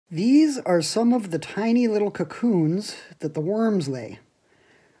These are some of the tiny little cocoons that the worms lay.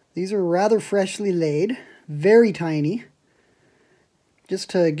 These are rather freshly laid, very tiny. Just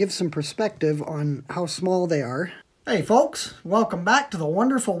to give some perspective on how small they are. Hey folks, welcome back to the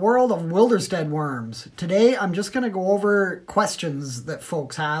wonderful world of Wilderstead worms. Today I'm just going to go over questions that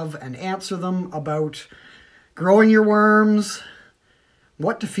folks have and answer them about growing your worms,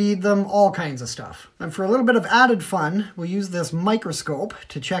 what to feed them, all kinds of stuff. And for a little bit of added fun, we'll use this microscope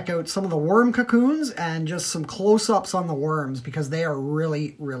to check out some of the worm cocoons and just some close-ups on the worms because they are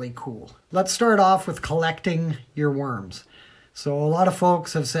really, really cool. Let's start off with collecting your worms. So a lot of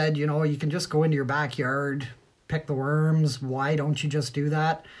folks have said, you know, you can just go into your backyard, pick the worms. Why don't you just do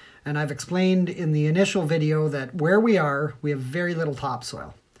that? And I've explained in the initial video that where we are, we have very little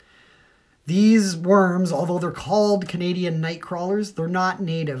topsoil. These worms, although they're called Canadian Nightcrawlers, they're not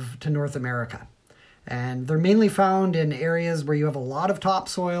native to North America. And they're mainly found in areas where you have a lot of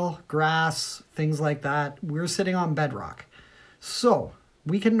topsoil, grass, things like that. We're sitting on bedrock. So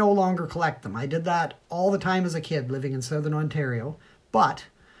we can no longer collect them. I did that all the time as a kid living in Southern Ontario. But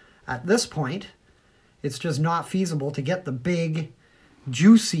at this point, it's just not feasible to get the big,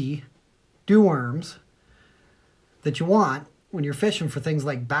 juicy dew worms that you want when you're fishing for things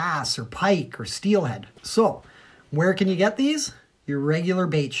like bass or pike or steelhead. So, where can you get these? Your regular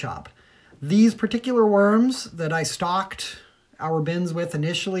bait shop. These particular worms that I stocked our bins with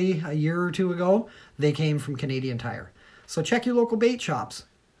initially a year or two ago, they came from Canadian Tire. So check your local bait shops.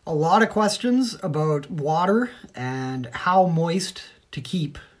 A lot of questions about water and how moist to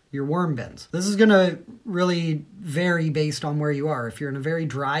keep your worm bins. This is going to really vary based on where you are. If you're in a very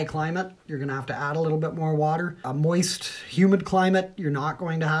dry climate, you're going to have to add a little bit more water. A moist, humid climate, you're not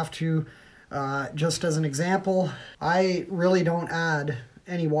going to have to. Just as an example, I really don't add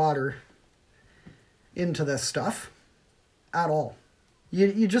any water into this stuff at all.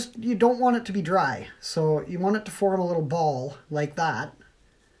 You don't want it to be dry. So you want it to form a little ball like that.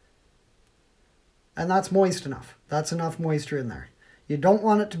 And that's moist enough. That's enough moisture in there. You don't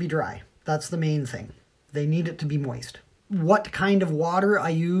want it to be dry. That's the main thing. They need it to be moist. What kind of water I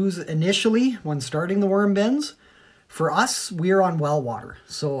use initially when starting the worm bins? For us, we're on well water.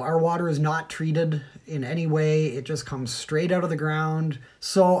 So our water is not treated in any way. It just comes straight out of the ground.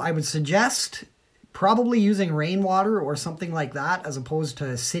 So I would suggest probably using rainwater or something like that as opposed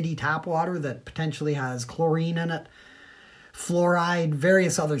to city tap water that potentially has chlorine in it, fluoride,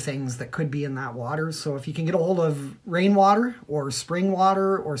 various other things that could be in that water. So if you can get a hold of rainwater or spring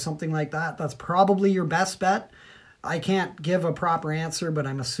water or something like that, that's probably your best bet. I can't give a proper answer, but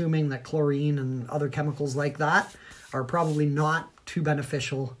I'm assuming that chlorine and other chemicals like that are probably not too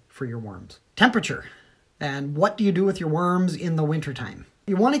beneficial for your worms. Temperature. And what do you do with your worms in the wintertime?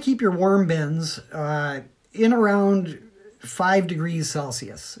 You want to keep your worm bins in around 5 degrees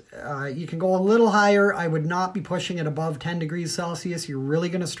Celsius. You can go a little higher. I would not be pushing it above 10 degrees Celsius. You're really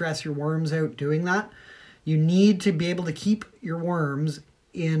going to stress your worms out doing that. You need to be able to keep your worms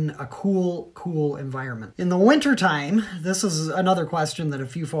in a cool environment. In the wintertime, this is another question that a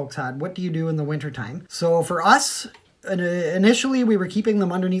few folks had. What do you do in the wintertime? So for us, initially we were keeping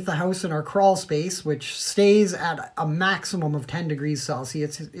them underneath the house in our crawl space, which stays at a maximum of 10 degrees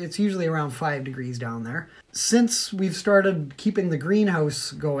Celsius. It's usually around 5 degrees down there. Since we've started keeping the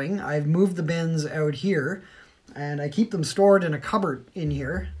greenhouse going, I've moved the bins out here and I keep them stored in a cupboard in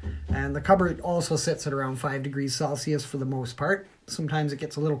here. And the cupboard also sits at around 5 degrees Celsius for the most part. Sometimes it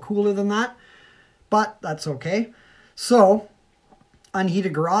gets a little cooler than that, but that's okay. So,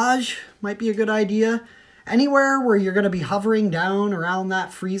 unheated garage might be a good idea. Anywhere where you're going to be hovering down around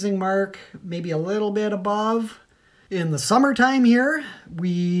that freezing mark, maybe a little bit above. In the summertime here,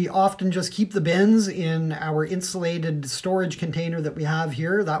 we often just keep the bins in our insulated storage container that we have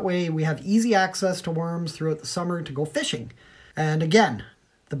here. That way we have easy access to worms throughout the summer to go fishing. And again,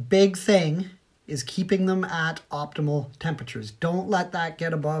 the big thing is keeping them at optimal temperatures. Don't let that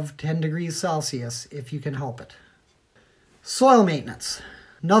get above 10 degrees Celsius if you can help it. Soil maintenance,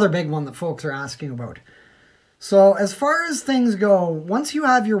 another big one that folks are asking about. So as far as things go, once you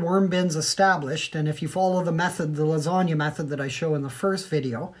have your worm bins established, and if you follow the method, the lasagna method that I show in the first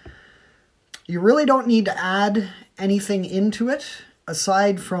video, you really don't need to add anything into it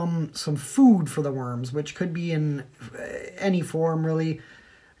aside from some food for the worms, which could be in any form really.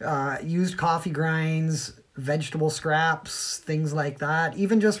 Used coffee grinds, vegetable scraps, things like that.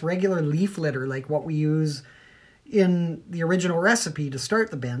 Even just regular leaf litter like what we use in the original recipe to start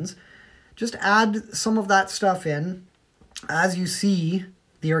the bins. Just add some of that stuff in as you see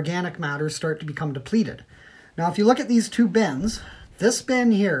the organic matter start to become depleted. Now if you look at these two bins, this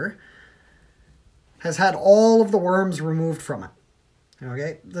bin here has had all of the worms removed from it.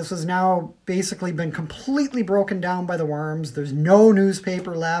 Okay, this has now basically been completely broken down by the worms. There's no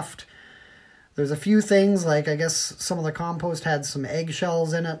newspaper left. There's a few things, like I guess some of the compost had some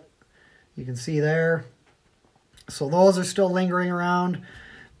eggshells in it. You can see there. So those are still lingering around.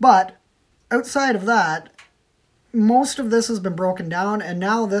 But outside of that, most of this has been broken down, and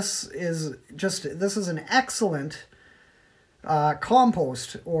now this is an excellent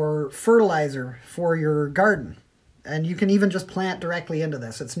compost or fertilizer for your garden. And you can even just plant directly into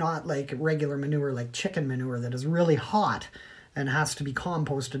this. It's not like regular manure, like chicken manure, that is really hot and has to be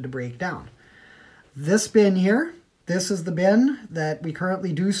composted to break down. This bin here, this is the bin that we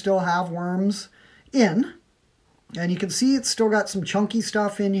currently do still have worms in. And you can see it's still got some chunky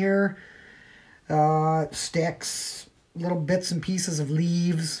stuff in here. Sticks, little bits and pieces of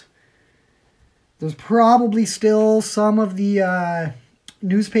leaves. There's probably still some of the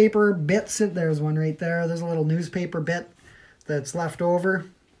newspaper bits. There's one right there. There's a little newspaper bit that's left over.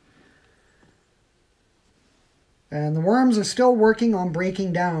 And the worms are still working on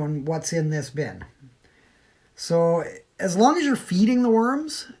breaking down what's in this bin. So as long as you're feeding the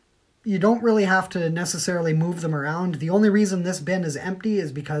worms, you don't really have to necessarily move them around. The only reason this bin is empty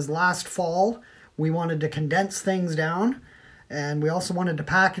is because last fall we wanted to condense things down, and we also wanted to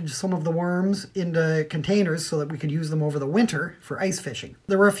package some of the worms into containers so that we could use them over the winter for ice fishing.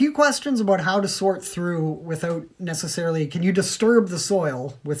 There were a few questions about how to sort through without necessarily, can you disturb the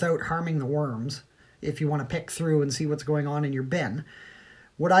soil without harming the worms if you want to pick through and see what's going on in your bin.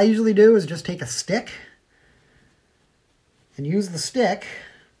 What I usually do is just take a stick and use the stick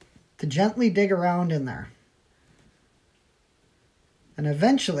to gently dig around in there. And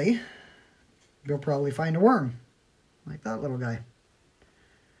eventually, you'll probably find a worm, like that little guy.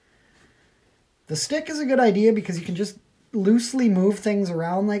 The stick is a good idea because you can just loosely move things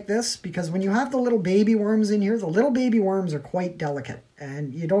around like this, because when you have the little baby worms in here, the little baby worms are quite delicate,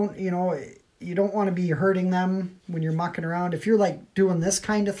 and you don't want to be hurting them when you're mucking around. If you're like doing this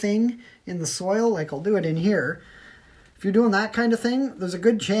kind of thing in the soil, like I'll do it in here, if you're doing that kind of thing, there's a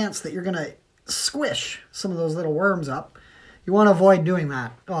good chance that you're going to squish some of those little worms up. You want to avoid doing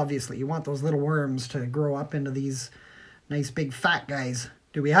that, obviously. You want those little worms to grow up into these nice big fat guys.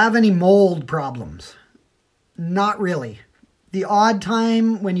 Do we have any mold problems? Not really. The odd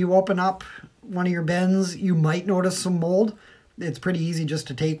time when you open up one of your bins, you might notice some mold. It's pretty easy just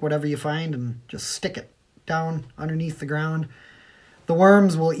to take whatever you find and just stick it down underneath the ground. The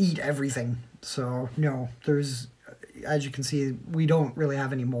worms will eat everything. So no, as you can see, we don't really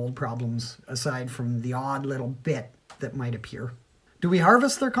have any mold problems aside from the odd little bit that might appear. Do we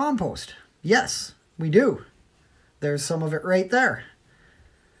harvest their compost? Yes, we do. There's some of it right there.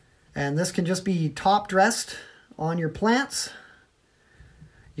 And this can just be top dressed on your plants.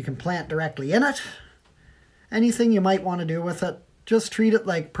 You can plant directly in it. Anything you might want to do with it, just treat it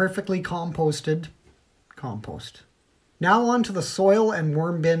like perfectly composted compost. Now on to the soil and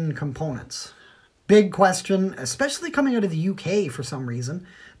worm bin components. Big question, especially coming out of the UK for some reason.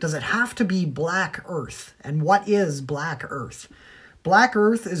 Does it have to be black earth? And what is black earth? Black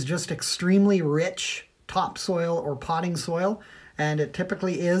earth is just extremely rich topsoil or potting soil, and it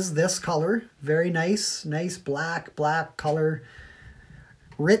typically is this color. Very nice black color,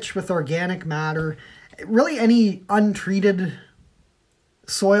 rich with organic matter. Really any untreated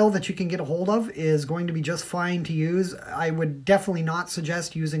soil that you can get a hold of is going to be just fine to use. I would definitely not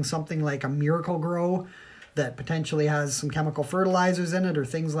suggest using something like a Miracle-Gro that potentially has some chemical fertilizers in it or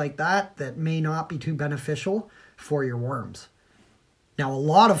things like that that may not be too beneficial for your worms. Now, a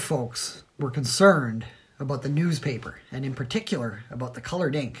lot of folks were concerned about the newspaper, and in particular about the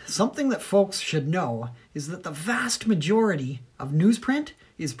colored ink. Something that folks should know is that the vast majority of newsprint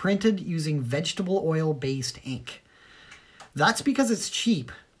is printed using vegetable oil-based ink. That's because it's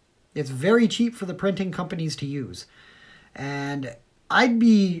cheap. It's very cheap for the printing companies to use. And I'd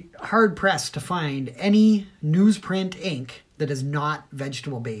be hard-pressed to find any newsprint ink that is not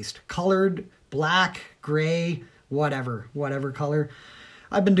vegetable-based. Colored, black, gray, whatever color.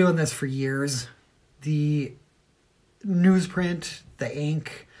 I've been doing this for years. The newsprint, the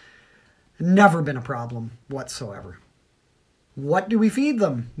ink, never been a problem whatsoever. What do we feed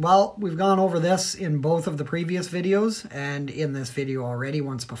them? Well, we've gone over this in both of the previous videos and in this video already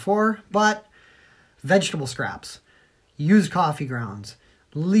once before, but vegetable scraps, used coffee grounds,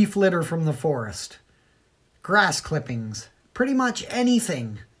 leaf litter from the forest, grass clippings, pretty much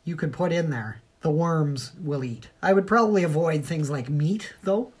anything you could put in there, the worms will eat. I would probably avoid things like meat,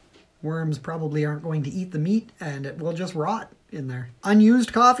 though. Worms probably aren't going to eat the meat, and it will just rot in there.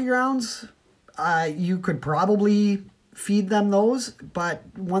 Unused coffee grounds, you could probably feed them those, but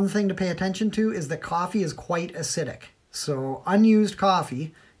one thing to pay attention to is that coffee is quite acidic. So unused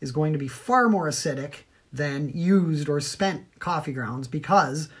coffee is going to be far more acidic than used or spent coffee grounds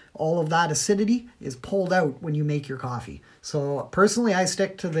because all of that acidity is pulled out when you make your coffee. So personally, I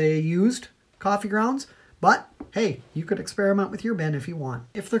stick to the used coffee grounds, but hey, you could experiment with your bin if you want.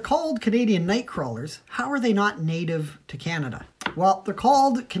 If they're called Canadian Nightcrawlers, how are they not native to Canada? Well, they're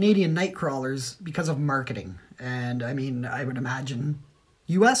called Canadian Nightcrawlers because of marketing. And I mean, I would imagine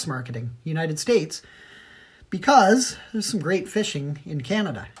US marketing, United States, because there's some great fishing in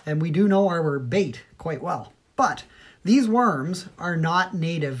Canada. And we do know our bait quite well. But these worms are not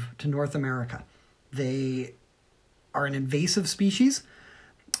native to North America. They are an invasive species,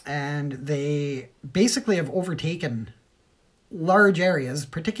 and they basically have overtaken large areas,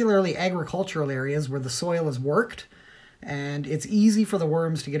 particularly agricultural areas where the soil is worked, and it's easy for the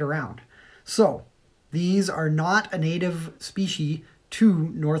worms to get around. So these are not a native species to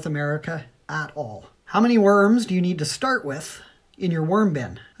North America at all. How many worms do you need to start with in your worm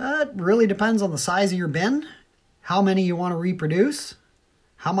bin? It really depends on the size of your bin, how many you want to reproduce,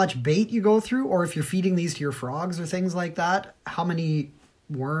 how much bait you go through, or if you're feeding these to your frogs or things like that, how many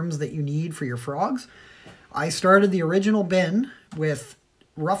worms that you need for your frogs. I started the original bin with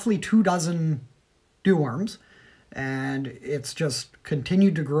roughly 2 dozen dew worms, and it's just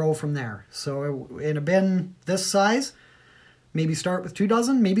continued to grow from there. So in a bin this size, maybe start with 2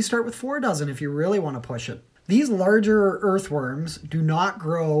 dozen, maybe start with 4 dozen if you really want to push it. These larger earthworms do not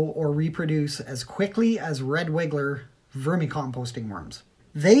grow or reproduce as quickly as red wiggler vermicomposting worms.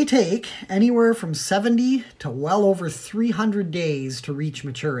 They take anywhere from 70 to well over 300 days to reach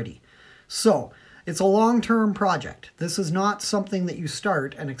maturity. So it's a long-term project. This is not something that you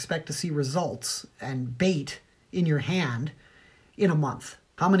start and expect to see results and bait in your hand in a month.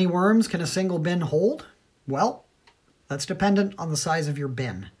 How many worms can a single bin hold? Well, that's dependent on the size of your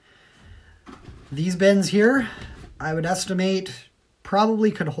bin. These bins here, I would estimate, probably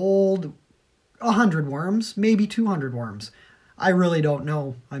could hold 100 worms, maybe 200 worms. I really don't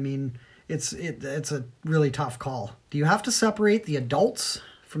know. I mean, it's a really tough call. Do you have to separate the adults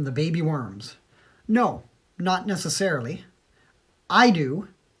from the baby worms? No, not necessarily. I do,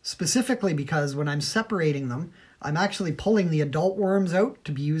 specifically because when I'm separating them, I'm actually pulling the adult worms out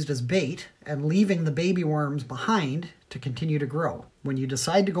to be used as bait and leaving the baby worms behind to continue to grow. When you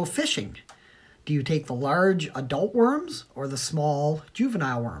decide to go fishing, do you take the large adult worms or the small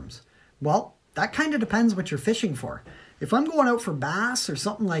juvenile worms? Well, that kind of depends what you're fishing for. If I'm going out for bass or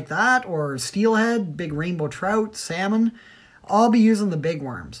something like that, or steelhead, big rainbow trout, salmon, I'll be using the big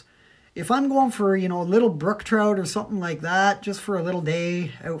worms. If I'm going for, little brook trout or something like that, just for a little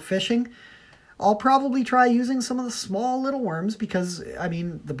day out fishing, I'll probably try using some of the small little worms because,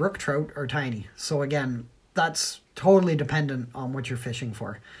 the brook trout are tiny. So again, that's totally dependent on what you're fishing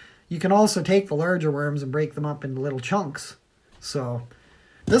for. You can also take the larger worms and break them up into little chunks. So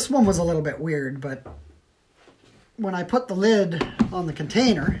this one was a little bit weird, but when I put the lid on the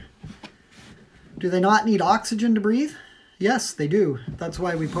container, do they not need oxygen to breathe? Yes, they do. That's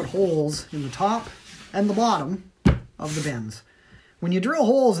why we put holes in the top and the bottom of the bins. When you drill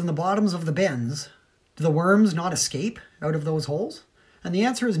holes in the bottoms of the bins, do the worms not escape out of those holes? And the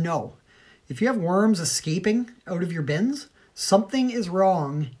answer is no. If you have worms escaping out of your bins, something is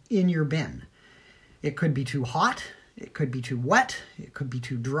wrong in your bin. It could be too hot, it could be too wet, it could be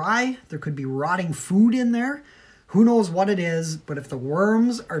too dry, there could be rotting food in there. Who knows what it is, but if the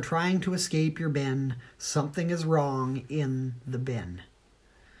worms are trying to escape your bin, something is wrong in the bin.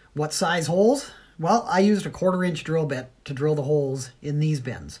 What size holes? Well, I used a 1/4-inch drill bit to drill the holes in these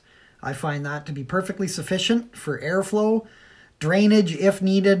bins. I find that to be perfectly sufficient for airflow, drainage if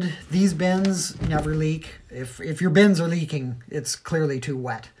needed. These bins never leak. If your bins are leaking, it's clearly too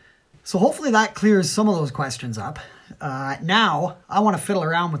wet. So hopefully that clears some of those questions up. Now, I want to fiddle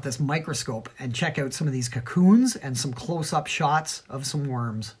around with this microscope and check out some of these cocoons and some close-up shots of some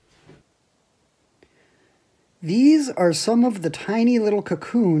worms. These are some of the tiny little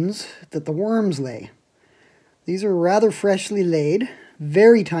cocoons that the worms lay. These are rather freshly laid,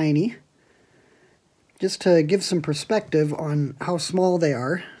 very tiny. Just to give some perspective on how small they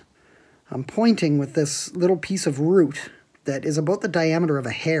are, I'm pointing with this little piece of root that is about the diameter of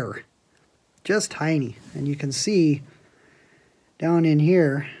a hair. Just tiny. And you can see down in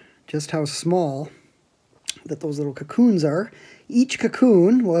here just how small that those little cocoons are. Each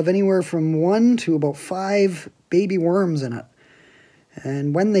cocoon will have anywhere from 1 to about 5 baby worms in it.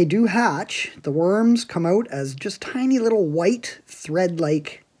 And when they do hatch, the worms come out as just tiny little white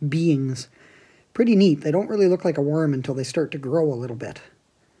thread-like beings. Pretty neat. They don't really look like a worm until they start to grow a little bit.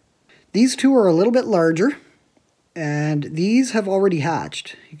 These two are a little bit larger, and these have already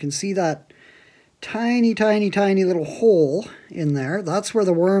hatched. You can see that tiny, tiny, tiny little hole in there. That's where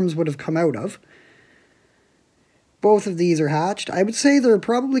the worms would have come out of. Both of these are hatched. I would say they're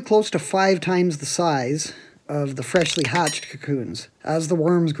probably close to 5 times the size of the freshly hatched cocoons. As the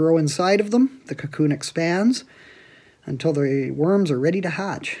worms grow inside of them, the cocoon expands until the worms are ready to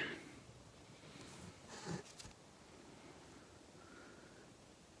hatch.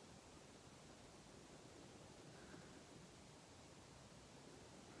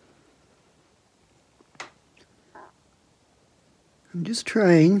 I'm just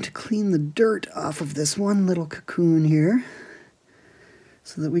trying to clean the dirt off of this one little cocoon here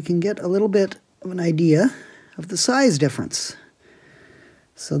so that we can get a little bit of an idea of the size difference.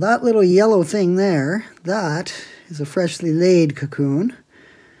 So that little yellow thing there, that is a freshly laid cocoon,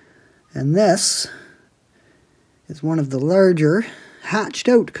 and this is one of the larger hatched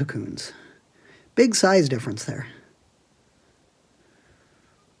out cocoons. Big size difference there.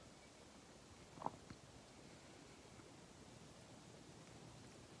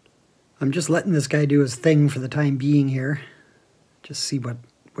 I'm just letting this guy do his thing for the time being here. Just see what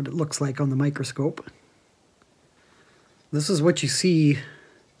it looks like on the microscope. This is what you see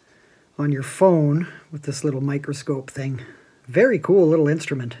on your phone with this little microscope thing. Very cool little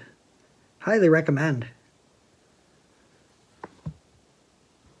instrument. Highly recommend.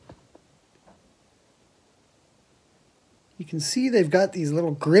 You can see they've got these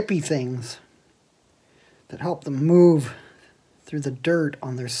little grippy things that help them move through the dirt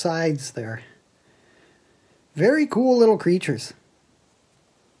on their sides there. Very cool little creatures.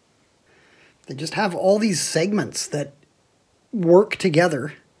 They just have all these segments that work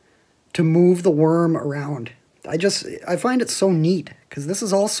together to move the worm around. I find it so neat, because this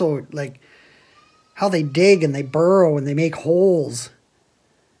is also like how they dig and they burrow and they make holes.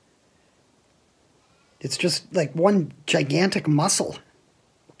 It's just like one gigantic muscle.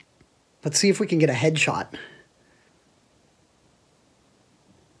 Let's see if we can get a headshot.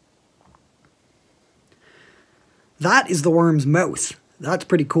 That is the worm's mouth. That's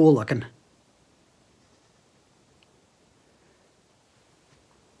pretty cool looking.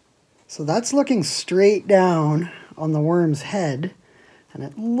 So that's looking straight down on the worm's head, and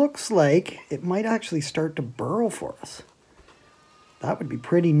it looks like it might actually start to burrow for us. That would be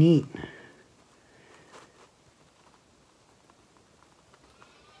pretty neat.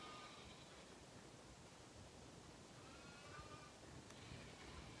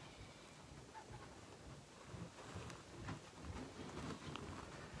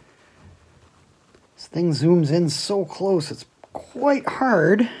 This thing zooms in so close, it's quite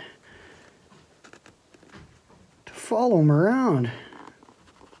hard to follow him around.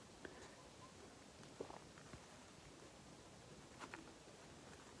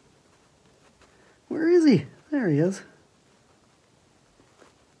 Where is he? There he is.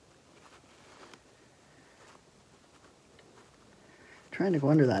 Trying to go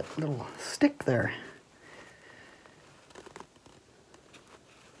under that little stick there.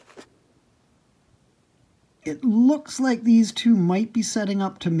 It looks like these two might be setting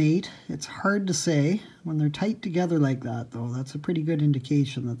up to mate. It's hard to say. When they're tight together like that, though, that's a pretty good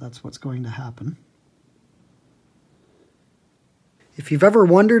indication that that's what's going to happen. If you've ever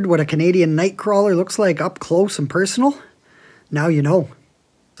wondered what a Canadian Nightcrawler looks like up close and personal, now you know.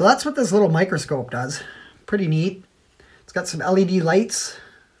 So that's what this little microscope does. Pretty neat. It's got some LED lights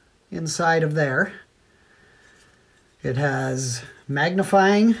inside of there. It has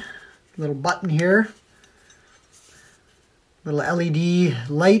magnifying, little button here. Little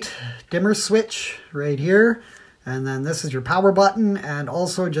LED light dimmer switch right here, and then this is your power button, and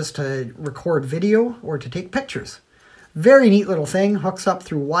also just to record video or to take pictures. Very neat little thing, hooks up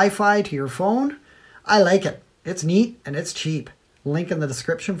through Wi-Fi to your phone. I like it. It's neat and it's cheap. Link in the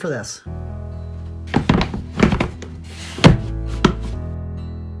description for this.